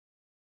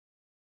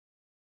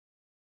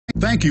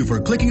Thank you for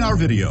clicking our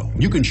video.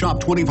 You can shop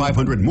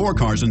 2,500 more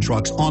cars and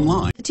trucks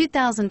online. The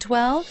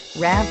 2012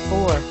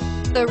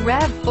 RAV4. The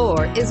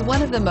RAV4 is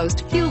one of the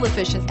most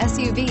fuel-efficient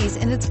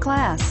SUVs in its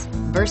class.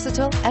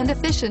 Versatile and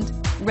efficient,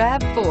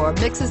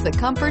 RAV4 mixes the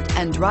comfort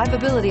and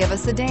drivability of a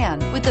sedan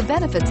with the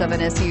benefits of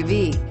an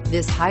SUV.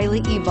 This highly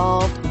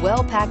evolved,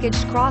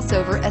 well-packaged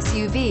crossover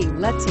SUV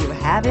lets you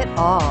have it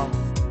all.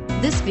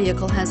 This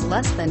vehicle has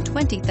less than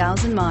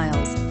 20,000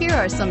 miles. Here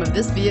are some of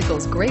this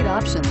vehicle's great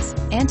options: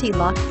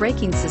 anti-lock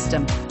braking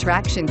system,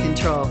 traction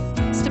control,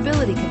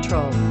 stability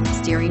control,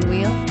 steering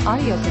wheel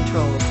audio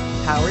controls,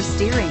 power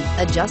steering,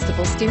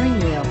 adjustable steering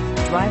wheel,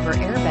 driver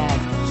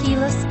airbag,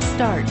 keyless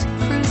start,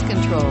 cruise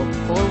control,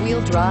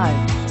 four-wheel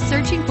drive.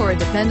 Searching for a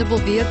dependable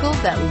vehicle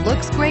that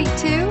looks great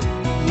too?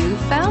 You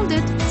found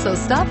it, so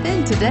stop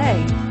in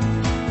today.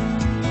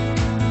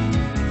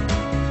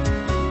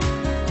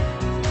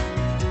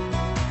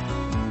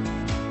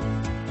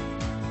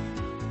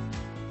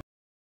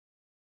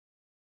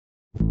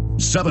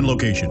 Seven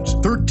locations,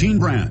 13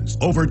 brands,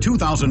 over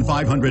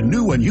 2,500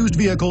 new and used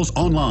vehicles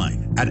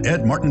online at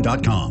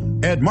edmartin.com.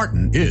 Ed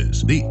Martin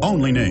is the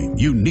only name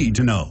you need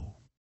to know.